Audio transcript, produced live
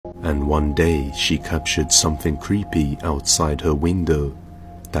and one day she captured something creepy outside her window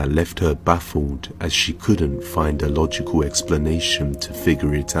that left her baffled as she couldn't find a logical explanation to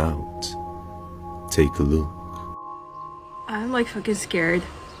figure it out. Take a look. I'm like fucking scared.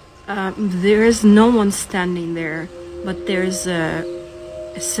 There is no one standing there, but there's a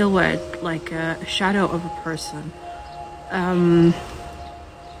silhouette, like a shadow of a person.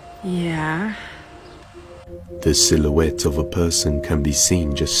 Yeah. The silhouette of a person can be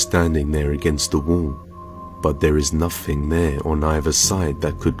seen just standing there against the wall, but there is nothing there on either side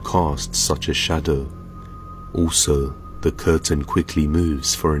that could cast such a shadow. Also, the curtain quickly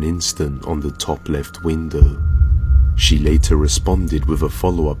moves for an instant on the top left window. She later responded with a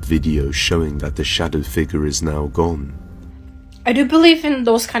follow-up video showing that the shadow figure is now gone. I do believe in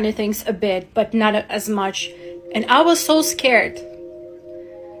those kind of things a bit, but not as much. And I was so scared.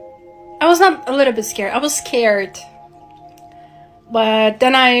 I was not a little bit scared. I was scared. But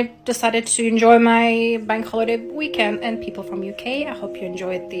then I decided to enjoy my bank holiday weekend. And people from UK, I hope you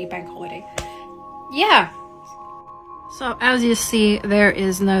enjoyed the bank holiday. Yeah. So as you see, there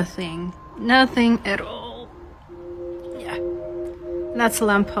is nothing. Nothing at all. Yeah. That's a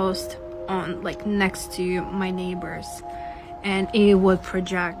lamppost on like next to my neighbors. And it would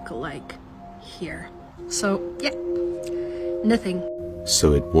project like here. So yeah. Nothing.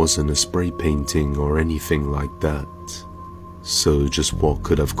 So it wasn't a spray painting or anything like that. So just what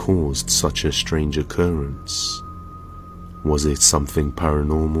could have caused such a strange occurrence? Was it something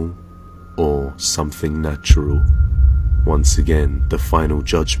paranormal or something natural? Once again, the final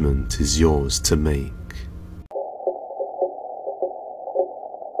judgment is yours to make.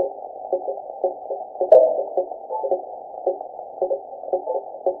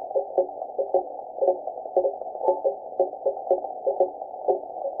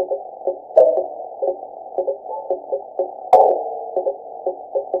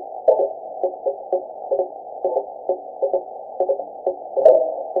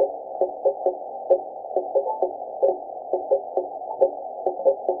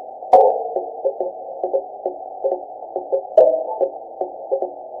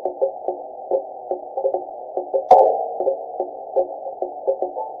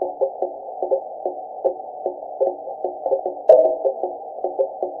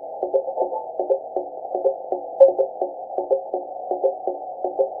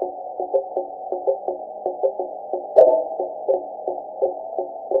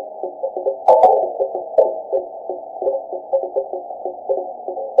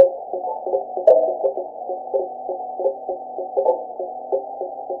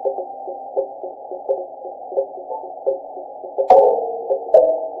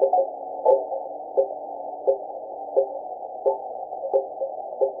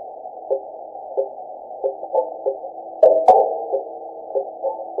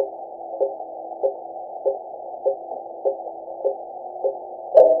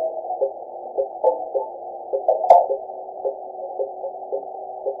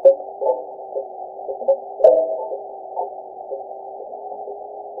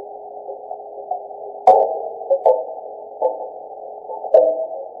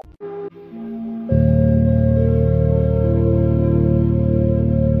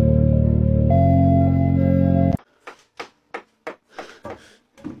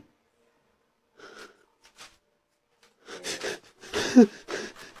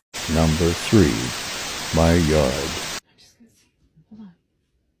 Number 3, my yard.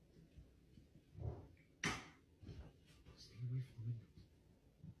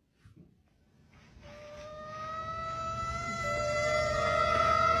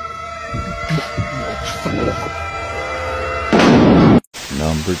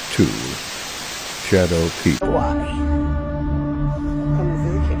 Number 2, shadow people. Why? Come into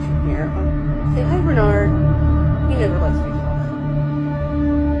the kitchen here. Say hi, Bernard. He never lets me talk.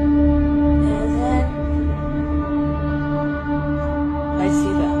 And then I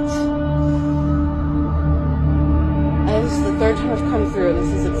see that. And this is the third time I've come through.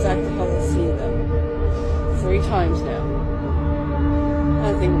 This is exactly how I've seen them. 3 times now.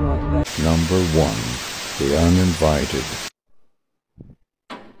 I think I'm going to bed. Number 1, the uninvited.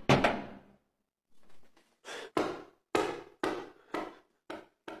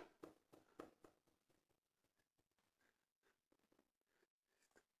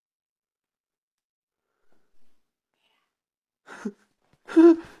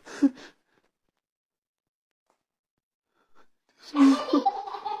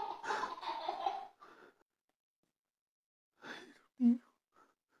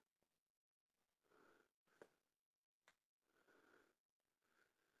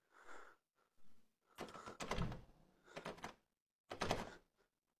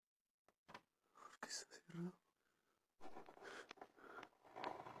 He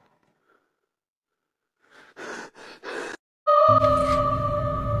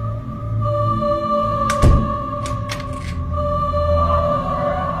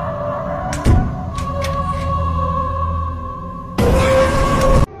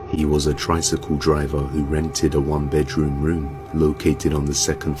was a tricycle driver who rented a one-bedroom room located on the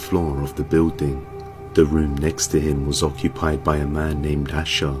second floor of the building. The room next to him was occupied by a man named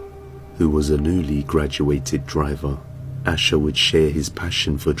Asher, who was a newly graduated driver. Asher would share his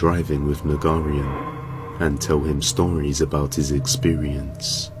passion for driving with Nagarian and tell him stories about his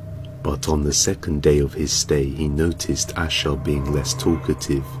experience. But on the second day of his stay, he noticed Asher being less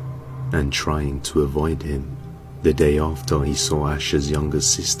talkative and trying to avoid him. The day after, he saw Asher's younger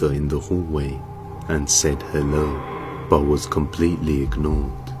sister in the hallway and said hello, but was completely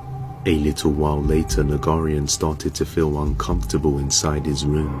ignored. A little while later, Nagarian started to feel uncomfortable inside his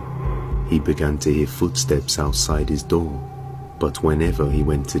room. He began to hear footsteps outside his door, but whenever he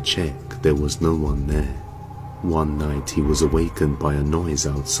went to check, there was no one there. One night, he was awakened by a noise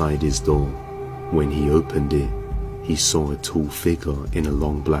outside his door. When he opened it, he saw a tall figure in a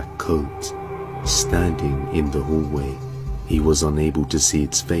long black coat standing in the hallway. He was unable to see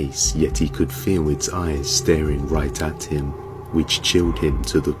its face, yet he could feel its eyes staring right at him, which chilled him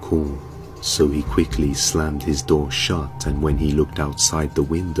to the core. So he quickly slammed his door shut, and when he looked outside the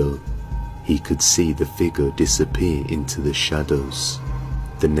window, he could see the figure disappear into the shadows.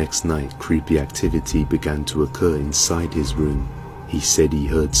 The next night, creepy activity began to occur inside his room. He said he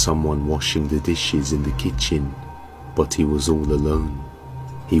heard someone washing the dishes in the kitchen, but he was all alone.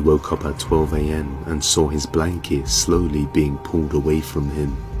 He woke up at 12 a.m. and saw his blanket slowly being pulled away from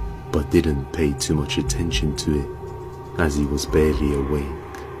him, but didn't pay too much attention to it, as he was barely awake.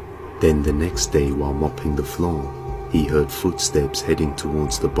 Then the next day, while mopping the floor, he heard footsteps heading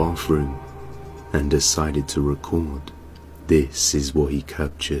towards the bathroom and decided to record. This is what he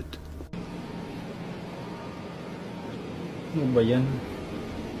captured. Ano ba yan?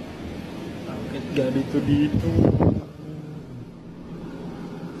 Bakit ganito dito?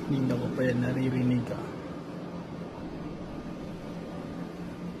 Hindi ko pa yan naririnig ah.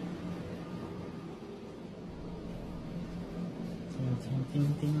 Ting ting ting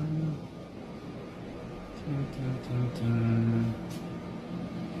ting. Ting ting ting ting.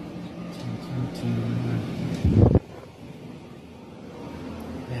 Ting ting ting.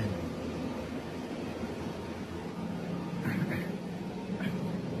 Ayan.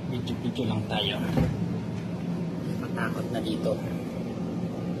 Video lang tayo. Matakot na dito.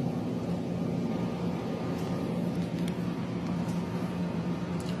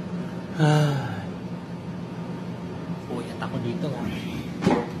 Puyat ako dito ah.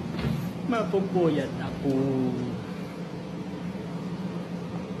 Mapupuyat ako.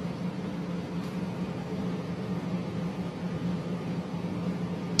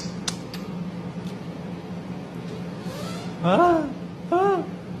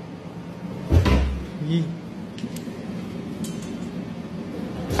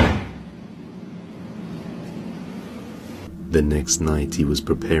 The next night, he was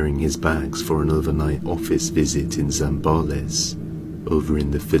preparing his bags for an overnight office visit in Zambales, over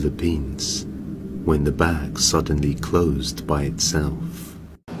in the Philippines, when the bag suddenly closed by itself.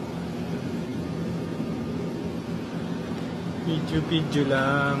 Video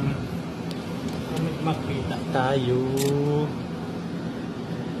lang. Makita tayo.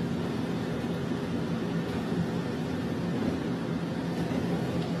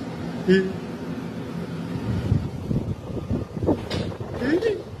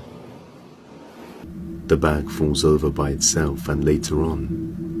 The bag falls over by itself, and later on,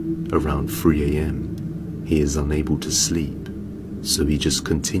 around 3 a.m., he is unable to sleep, so he just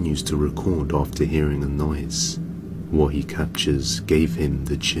continues to record after hearing a noise. What he captures gave him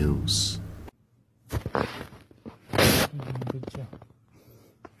the chills.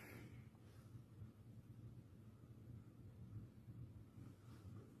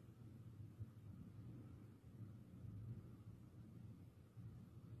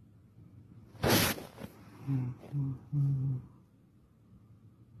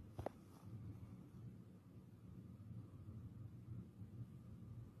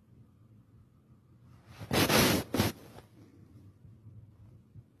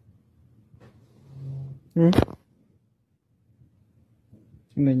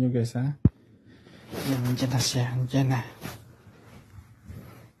 Tingnan nyo guys ha. Andiyan na siya. Andiyan na.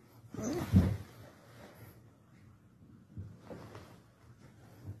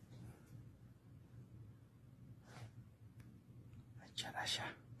 Andiyan na siya.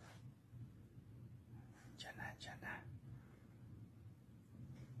 Andiyan na. Andiyan na.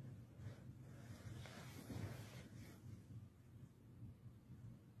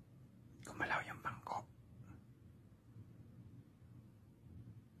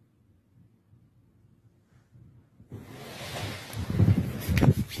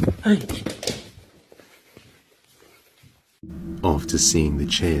 After seeing the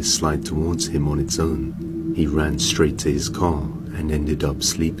chair slide towards him on its own, he ran straight to his car and ended up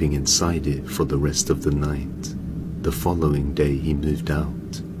sleeping inside it for the rest of the night. The following day he moved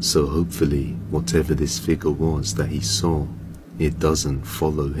out, so hopefully whatever this figure was that he saw, it doesn't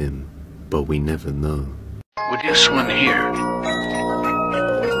follow him, but we never know. Would this one here?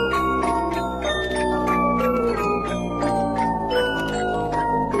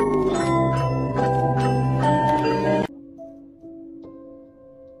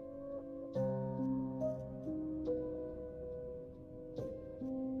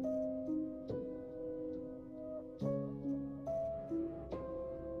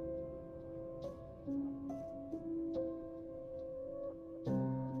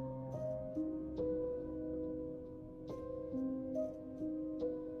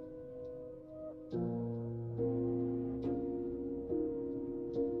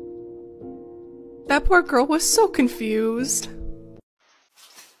 That poor girl was so confused.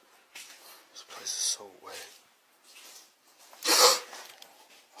 This place is so wet.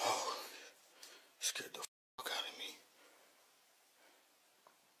 Oh, scared the fuck out of me.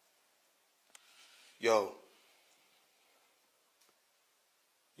 Yo.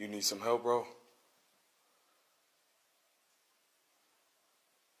 You need some help, bro?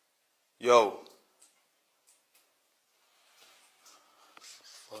 Yo.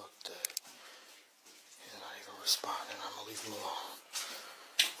 Fuck that. He's not even responding. I'm gonna leave him alone.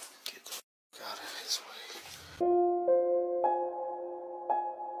 Get the fuck out of his way.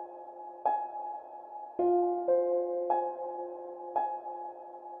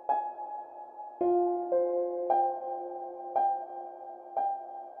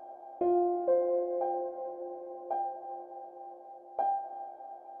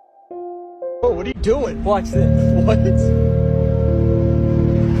 Oh, what are you doing? Watch this. What?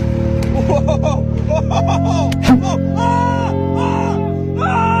 Whoa! Whoa! Ah! Ah!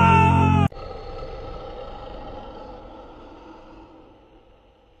 Ah!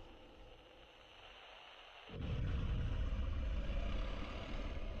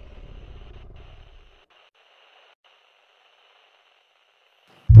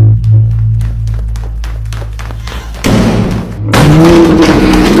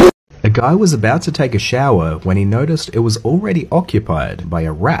 A guy was about to take a shower when he noticed it was already occupied by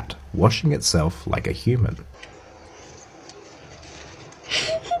a rat washing itself like a human.